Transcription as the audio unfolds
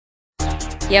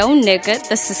Yo nigga,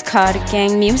 this is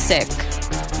Cardigan music.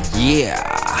 Yeah.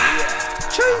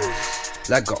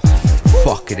 Let go.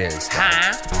 Fuck it is.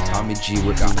 TommY-G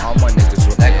with all my niggas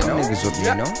with me, niggas with me,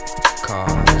 you know?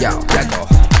 Yo, let go.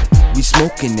 We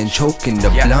smoking and choking the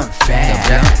blunt fast.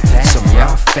 Some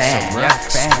raw fast.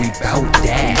 We bout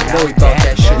that.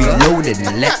 We loaded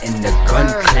and letting the gun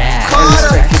clap.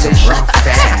 Some raw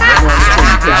fast.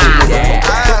 We bout that.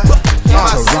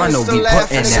 Toronto, we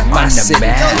putting it on the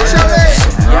map. Some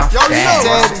raw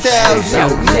fast.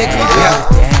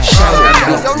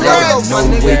 No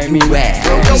wake me back.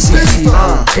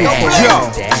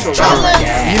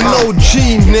 You know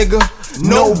G, nigga,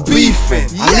 no beefing.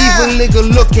 I leave a nigga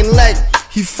looking like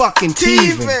he fucking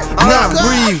teething, not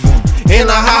breathing. In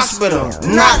a hospital,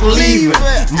 not leaving.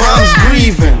 Mom's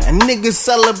grieving. And niggas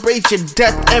celebrate your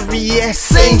death every year,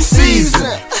 same season.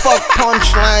 Fuck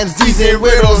punchlines, these ain't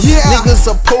riddles. Niggas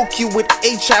will poke you with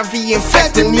HIV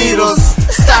infected needles.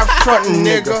 Stop frontin',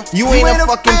 nigga. You ain't a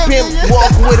fucking pimp.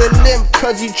 Walk with a limp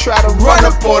cause you try to run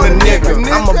up on a nigga.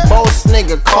 I'm a boss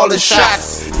nigga, call the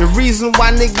shots. The reason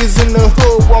why niggas in the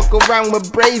hood walk around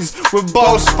with braids with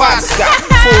bald spots. Got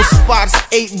full spots,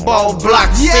 8-ball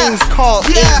blocks. Things called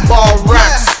 8-ball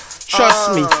rocks.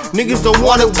 Trust me, niggas don't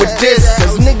want it with this.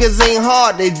 Cause niggas ain't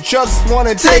hard, they just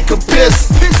wanna take a piss.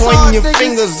 Pointing your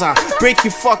fingers out, break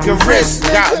your fucking wrist.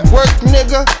 Got work,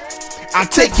 nigga? I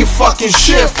take your fucking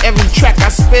shift. Every track I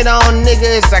spit on,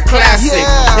 nigga, is a classic.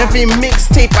 Every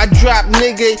mixtape I drop,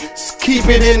 nigga, keep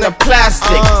it in the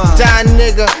plastic. Die,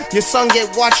 nigga, your son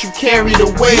get watched, you carried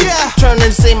away. Turn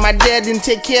and say my dad didn't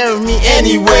take care of me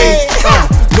anyway.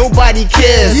 Nobody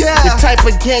cares. The type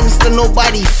of gangster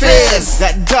nobody fears.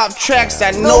 That dope tracks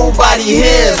that nobody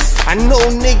hears. I know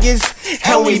niggas,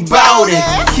 and we bout it.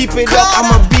 Keep it up,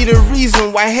 I'ma be the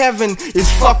reason why heaven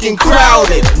is fucking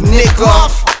crowded.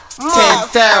 Nigga.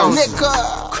 10,000.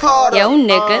 Yo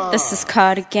nigga, this is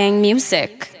Cardigan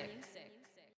music.